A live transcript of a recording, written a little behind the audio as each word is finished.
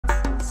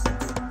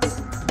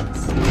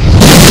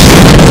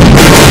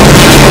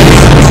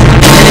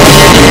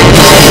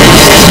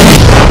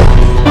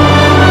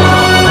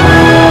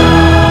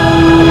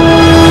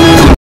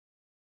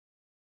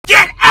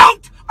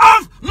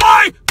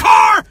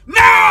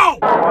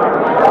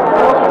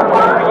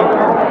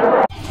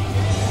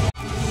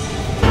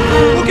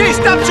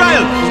Stop,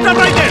 child! Stop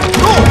right there!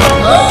 No!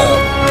 No!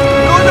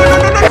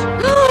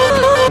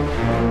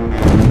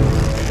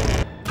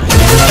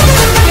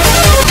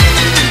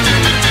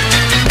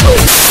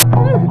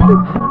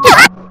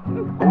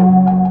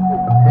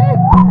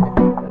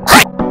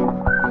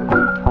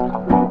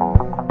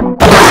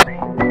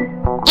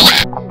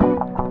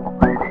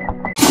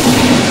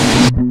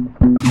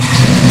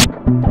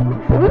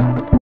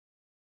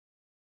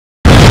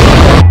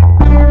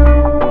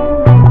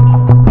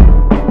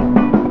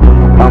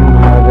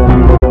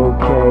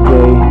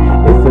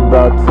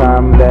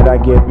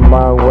 Get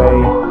my way,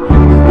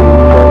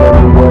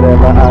 still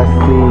whatever I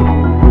see.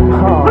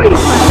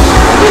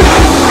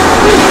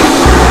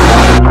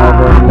 I'm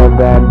having a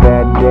bad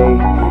day.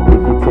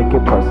 If you take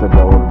it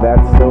personal,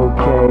 that's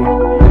okay.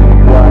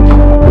 Watch,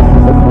 this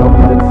is a film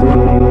that's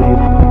it.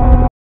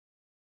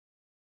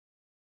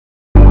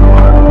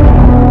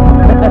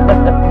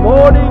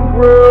 Morning,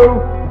 Gru.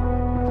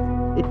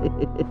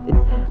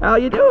 How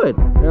you doing?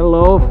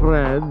 Hello,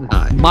 friend.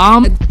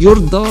 Mom, your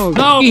dog.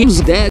 No,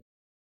 he's dead.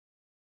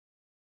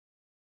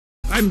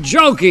 I'm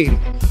joking.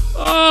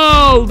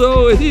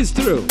 Although it is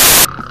true.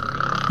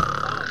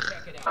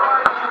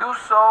 You're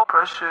so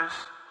precious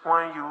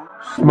when you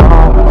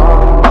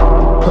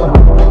Smile.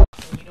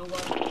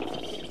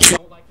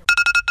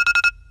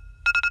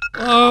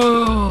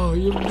 Oh,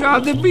 you've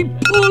got to be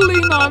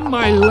pulling on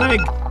my leg.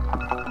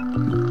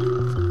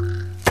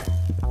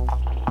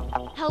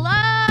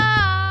 Hello?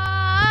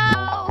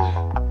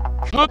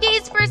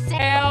 Cookies for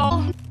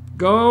sale.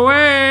 Go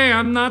away,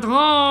 I'm not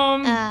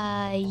home.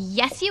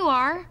 Yes you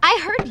are. I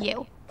heard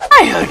you.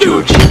 I heard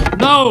you.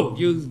 No,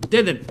 you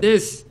didn't.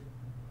 This.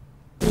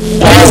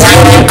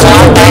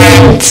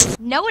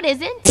 No it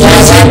isn't.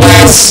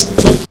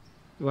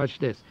 Watch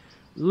this.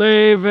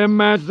 Leave a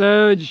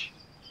message.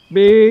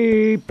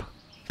 Beep.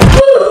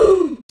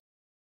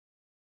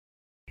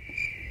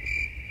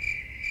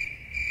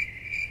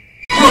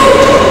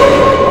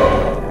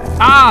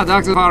 Ah,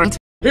 Dr. Barrett.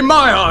 In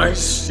my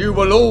eyes, you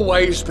will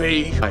always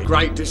be a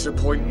great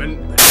disappointment.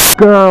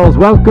 Girls,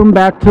 welcome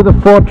back to the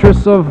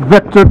fortress of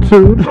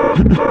Vectortude.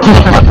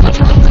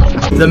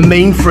 The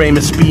mainframe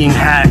is being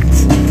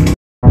hacked.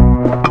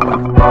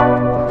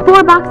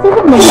 4 boxes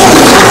of milk.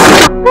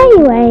 Are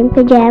you wearing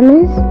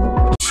pajamas?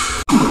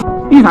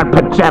 These aren't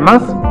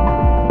pajamas.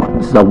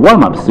 This is a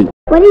warm-up suit.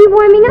 What are you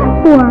warming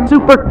up for?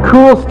 Super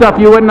cool stuff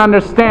you wouldn't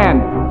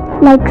understand.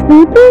 Like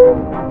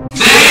sleeping?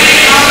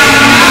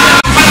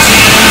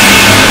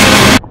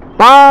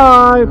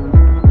 Bye!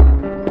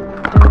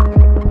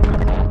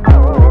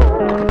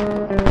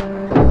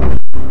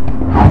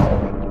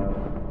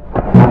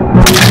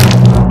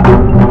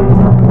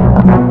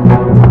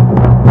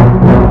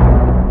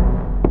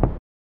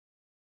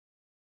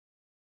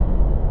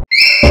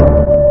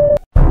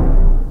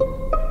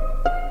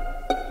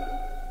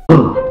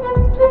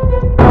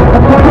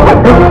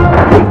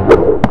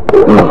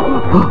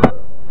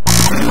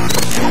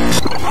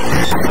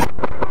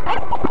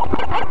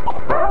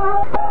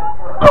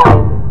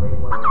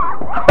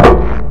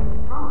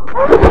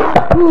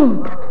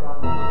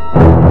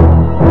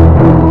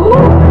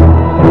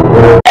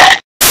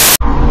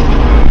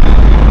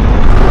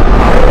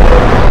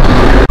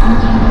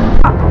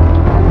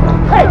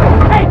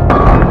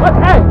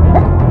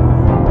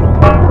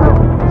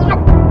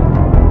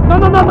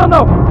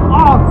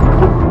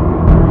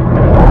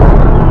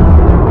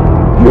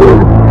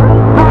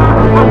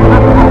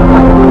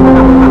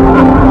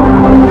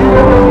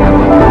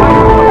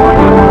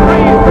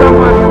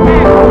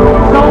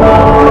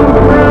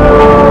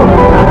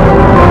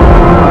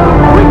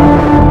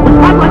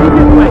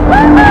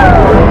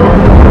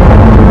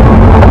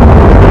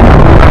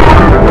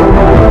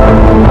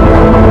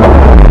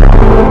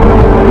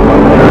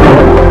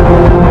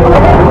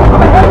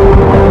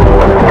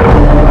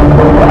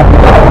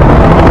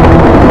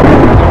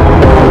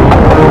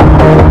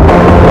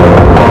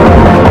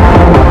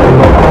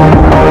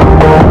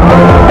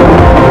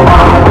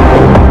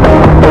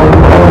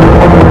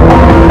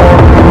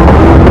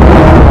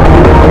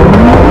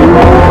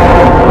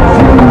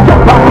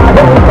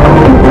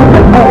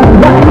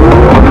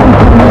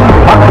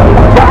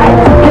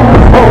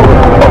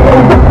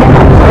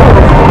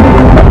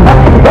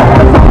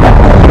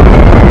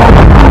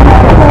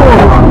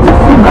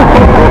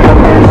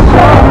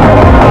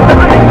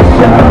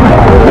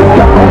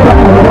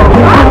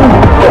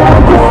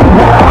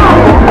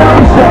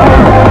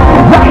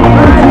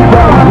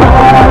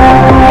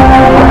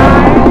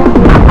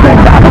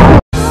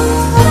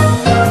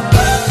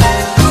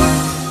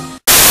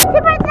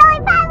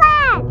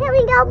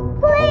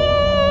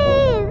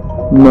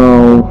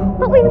 No.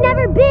 But we've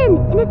never been,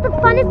 and it's the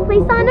funnest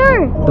place on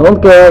earth.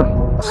 Don't care.